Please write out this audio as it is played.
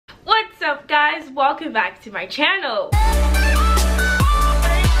up, guys? Welcome back to my channel.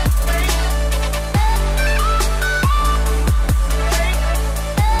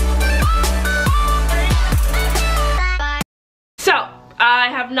 So I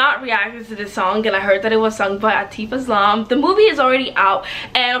have not reacted to this song, and I heard that it was sung by Atif Aslam. The movie is already out,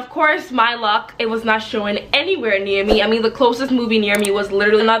 and of course, my luck, it was not showing anywhere near me. I mean, the closest movie near me was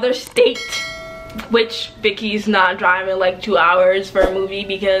literally another state, which Vicky's not driving like 2 hours for a movie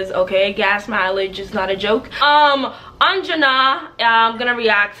because, okay, gas mileage is not a joke. Anjaana, I'm gonna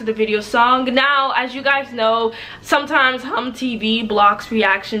react to the video song. Now, as you guys know, sometimes Hum TV blocks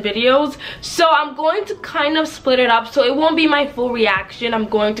reaction videos, so I'm going to kind of split it up. So it won't be my full reaction. I'm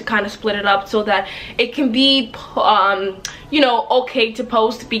going to kind of split it up so that it can be you know, okay to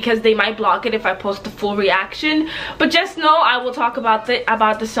post, because they might block it if I post the full reaction. But just know I will talk about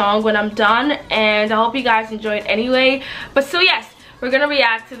the song when I'm done, and I hope you guys enjoy it anyway. But so yes, we're gonna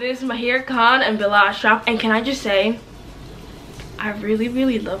react to this, Mahira and Bilal Ashraf. And can I just say, I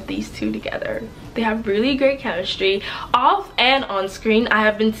really love these two together. They have really great chemistry off and on screen. I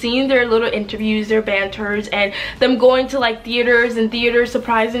have been seeing their little interviews, their banters, and them going to like theaters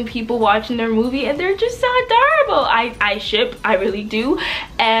surprising people watching their movie, and they're just so adorable. I ship, I really do.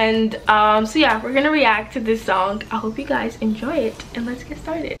 And so yeah, we're gonna react to this song. I hope you guys enjoy it, and let's get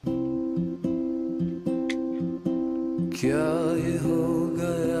started.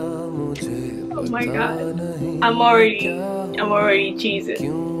 Oh my god, I'm already cheesing.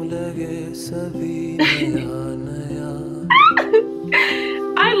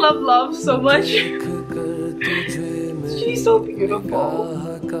 I love Love so much. She's so beautiful.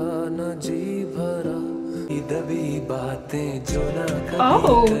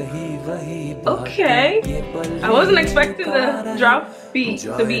 Oh, okay. I wasn't expecting the drop beat,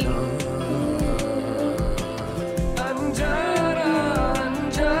 the beat.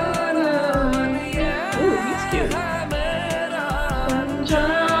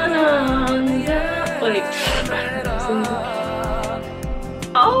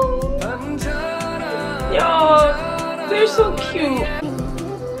 Oh, yo, they're so cute.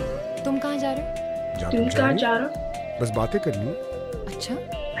 तुम कहाँ जा रहे हो? तुम कहाँ जा रहे हो? बस बातें करनी। अच्छा?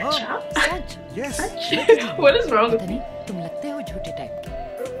 अच्छा? सच? Yes. What is wrong with नहीं, तुम लगते हो झूठे टाइप के।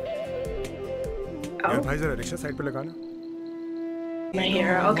 यार भाई जरा रिक्शा साइड पे लगाना।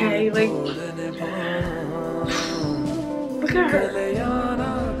 Mahira, okay, like, look at her.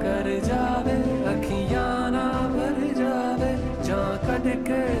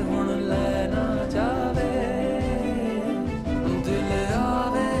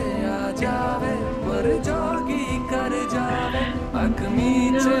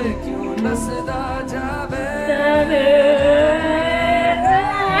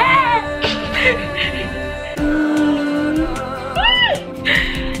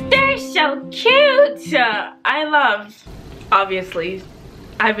 They're so cute. I love, obviously,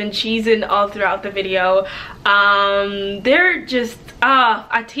 I've been cheesing all throughout the video. They're just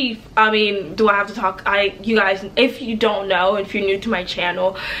Atif, I mean, do I have to talk? You guys, if you don't know, if you're new to my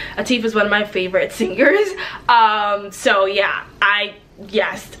channel, Atif is one of my favorite singers. So yeah,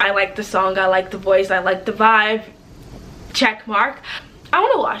 yes, I like the song, I like the voice, I like the vibe. Check mark. I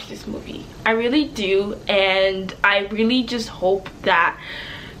want to watch this movie, I really do, and I really just hope that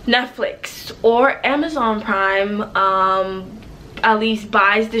Netflix or Amazon Prime at least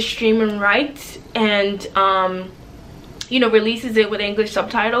buys the streaming rights and you know, releases it with English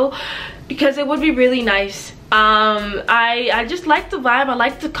subtitle, because it would be really nice. I just like the vibe, I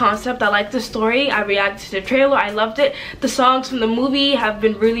like the concept, I like the story. I reacted to the trailer, I loved it. The songs from the movie have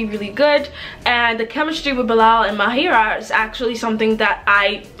been really good, and the chemistry with Bilal and Mahira is actually something that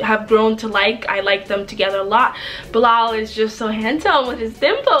I have grown to like. I like them together a lot. Bilal is just so handsome with his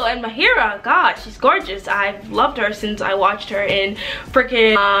dimple, and Mahira, god, she's gorgeous. I've loved her since I watched her in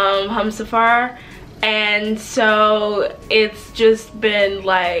freaking Humsafar. And so it's just been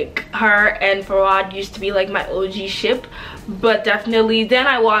like, her and Fawad used to be like my OG ship, but definitely then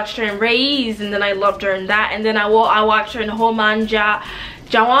I watched her in Raiz, and then I loved her in that, and then I watched her in Homan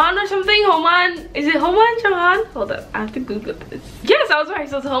Jawan or something. Homan, is it Homan Jahan? Hold up, I have to Google this. Yes, I was right,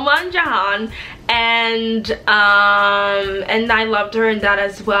 so it's Homan Jahan, and I loved her in that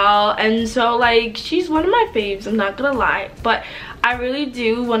as well. And so like, she's one of my faves, I'm not gonna lie, but I really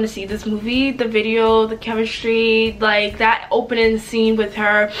do want to see this movie. The video, the chemistry, like that opening scene with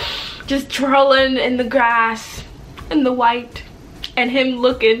her just twirling in the grass in the white, and him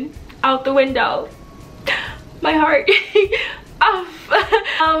looking out the window, my heart.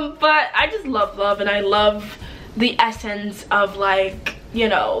 But I just love Love, and I love the essence of, like, you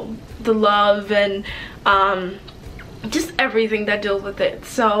know, the love and just everything that deals with it.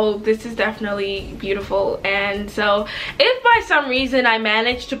 So this is definitely beautiful. And so if by some reason I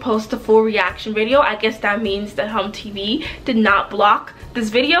managed to post a full reaction video, I guess that means that Hum TV did not block this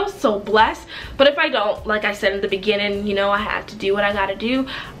video, so bless. But if I don't, like I said in the beginning, you know, I had to do what I gotta do.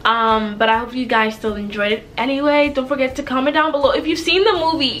 But I hope you guys still enjoyed it. Anyway, don't forget to comment down below if you've seen the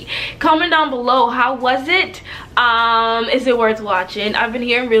movie. Comment down below, how was it? Is it worth watching? I've been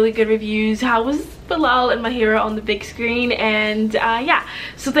hearing really good reviews. How was Bilal and Mahira on the big screen? And yeah,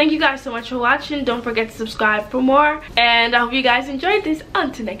 so thank you guys so much for watching. Don't forget to subscribe for more, and I hope you guys enjoyed this.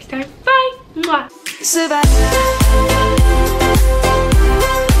 Until next time, bye. Mwah.